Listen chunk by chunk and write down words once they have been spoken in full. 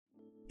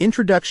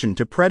Introduction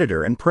to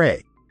predator and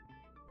prey.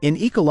 In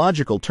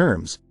ecological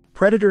terms,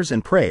 predators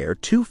and prey are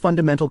two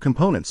fundamental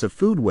components of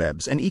food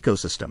webs and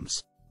ecosystems.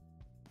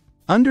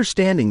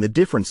 Understanding the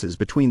differences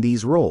between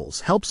these roles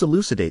helps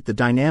elucidate the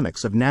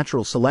dynamics of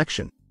natural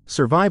selection,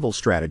 survival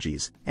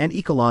strategies, and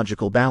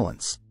ecological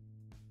balance.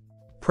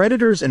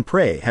 Predators and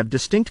prey have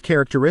distinct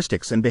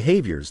characteristics and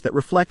behaviors that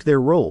reflect their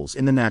roles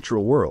in the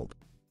natural world.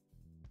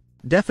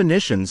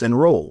 Definitions and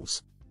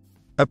roles.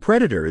 A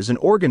predator is an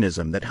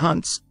organism that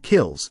hunts,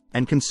 kills,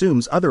 and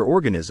consumes other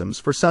organisms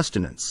for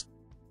sustenance.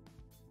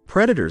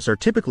 Predators are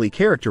typically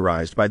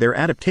characterized by their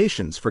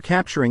adaptations for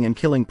capturing and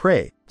killing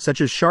prey,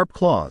 such as sharp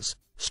claws,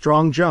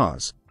 strong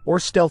jaws, or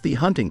stealthy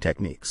hunting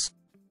techniques.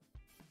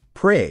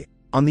 Prey,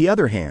 on the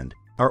other hand,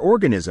 are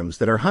organisms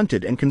that are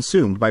hunted and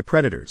consumed by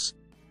predators.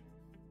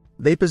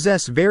 They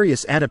possess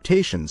various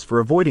adaptations for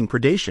avoiding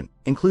predation,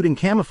 including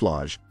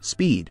camouflage,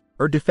 speed,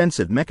 or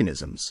defensive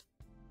mechanisms.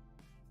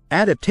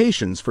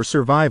 Adaptations for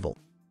survival.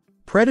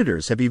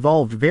 Predators have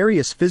evolved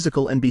various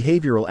physical and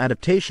behavioral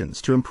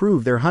adaptations to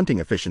improve their hunting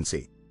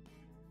efficiency.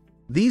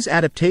 These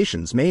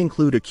adaptations may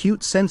include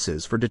acute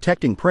senses for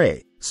detecting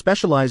prey,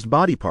 specialized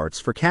body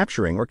parts for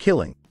capturing or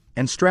killing,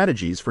 and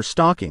strategies for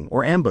stalking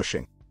or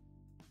ambushing.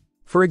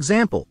 For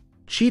example,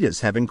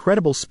 cheetahs have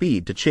incredible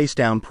speed to chase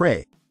down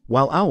prey,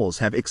 while owls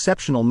have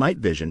exceptional night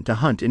vision to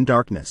hunt in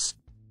darkness.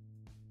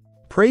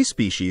 Prey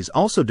species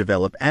also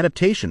develop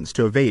adaptations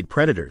to evade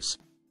predators.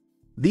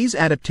 These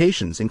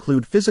adaptations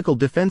include physical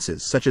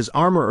defenses such as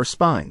armor or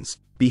spines,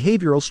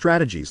 behavioral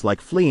strategies like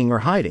fleeing or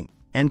hiding,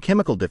 and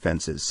chemical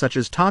defenses such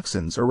as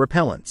toxins or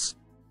repellents.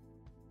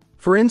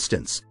 For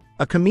instance,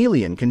 a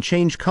chameleon can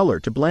change color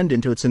to blend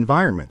into its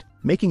environment,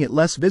 making it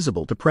less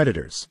visible to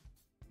predators.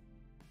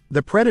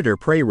 The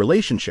predator-prey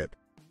relationship.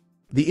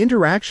 The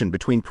interaction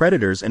between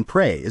predators and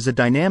prey is a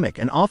dynamic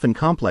and often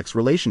complex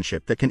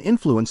relationship that can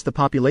influence the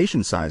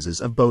population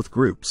sizes of both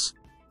groups.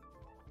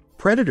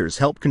 Predators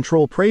help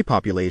control prey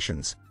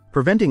populations,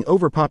 preventing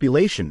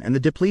overpopulation and the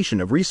depletion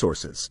of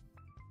resources.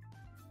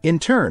 In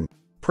turn,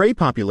 prey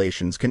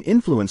populations can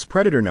influence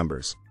predator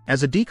numbers,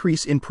 as a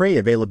decrease in prey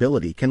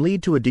availability can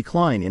lead to a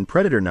decline in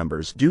predator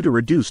numbers due to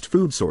reduced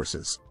food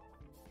sources.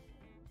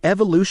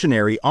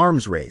 Evolutionary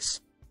arms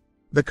race.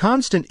 The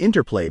constant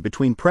interplay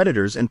between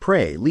predators and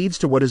prey leads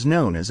to what is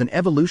known as an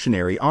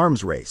evolutionary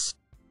arms race.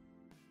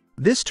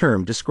 This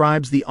term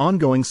describes the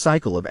ongoing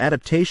cycle of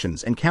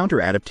adaptations and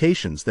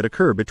counter-adaptations that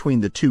occur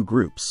between the two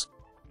groups.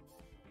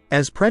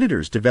 As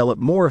predators develop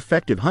more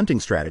effective hunting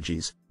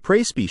strategies,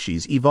 prey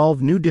species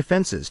evolve new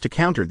defenses to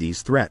counter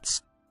these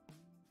threats.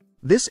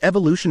 This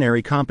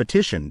evolutionary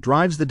competition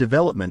drives the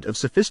development of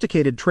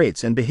sophisticated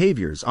traits and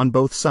behaviors on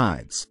both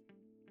sides.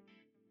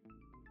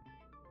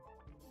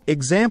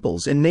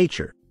 Examples in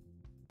nature.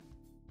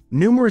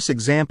 Numerous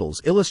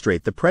examples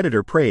illustrate the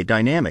predator-prey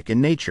dynamic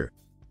in nature.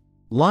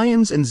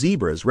 Lions and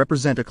zebras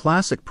represent a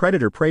classic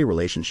predator-prey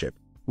relationship,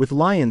 with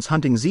lions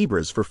hunting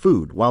zebras for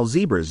food while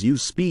zebras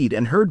use speed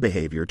and herd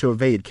behavior to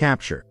evade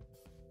capture.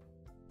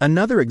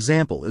 Another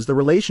example is the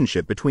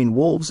relationship between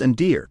wolves and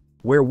deer,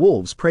 where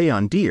wolves prey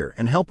on deer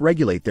and help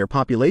regulate their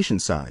population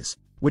size,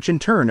 which in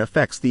turn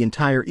affects the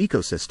entire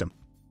ecosystem.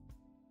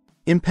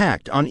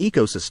 Impact on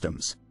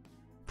ecosystems.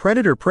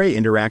 Predator-prey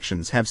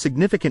interactions have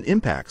significant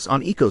impacts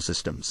on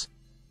ecosystems.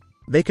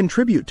 They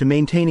contribute to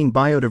maintaining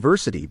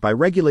biodiversity by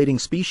regulating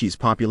species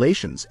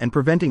populations and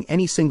preventing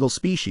any single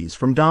species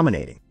from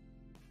dominating.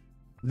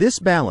 This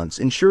balance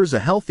ensures a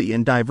healthy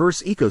and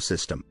diverse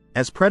ecosystem,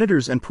 as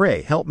predators and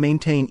prey help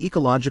maintain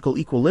ecological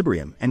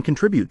equilibrium and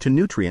contribute to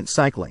nutrient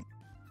cycling.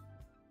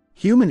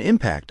 Human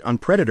impact on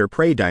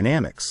predator-prey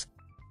dynamics.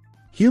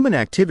 Human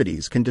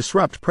activities can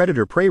disrupt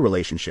predator-prey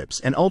relationships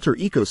and alter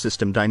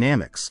ecosystem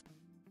dynamics.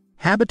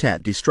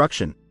 Habitat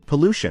destruction,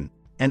 pollution,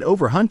 and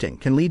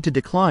overhunting can lead to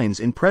declines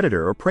in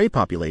predator or prey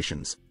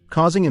populations,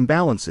 causing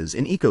imbalances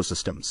in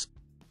ecosystems.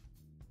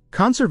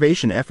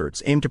 Conservation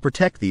efforts aim to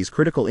protect these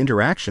critical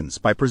interactions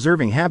by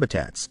preserving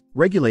habitats,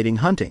 regulating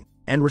hunting,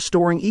 and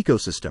restoring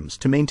ecosystems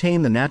to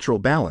maintain the natural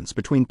balance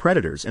between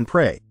predators and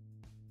prey.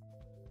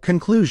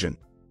 Conclusion: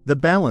 the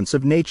balance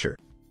of nature.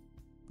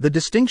 The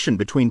distinction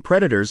between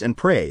predators and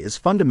prey is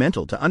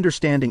fundamental to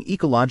understanding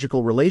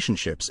ecological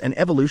relationships and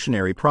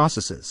evolutionary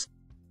processes.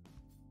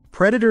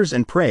 Predators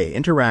and prey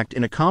interact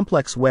in a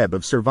complex web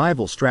of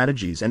survival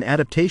strategies and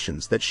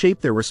adaptations that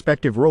shape their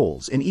respective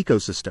roles in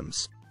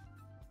ecosystems.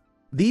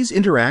 These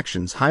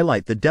interactions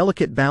highlight the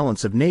delicate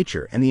balance of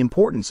nature and the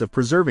importance of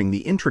preserving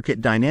the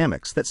intricate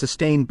dynamics that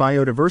sustain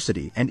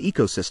biodiversity and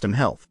ecosystem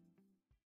health.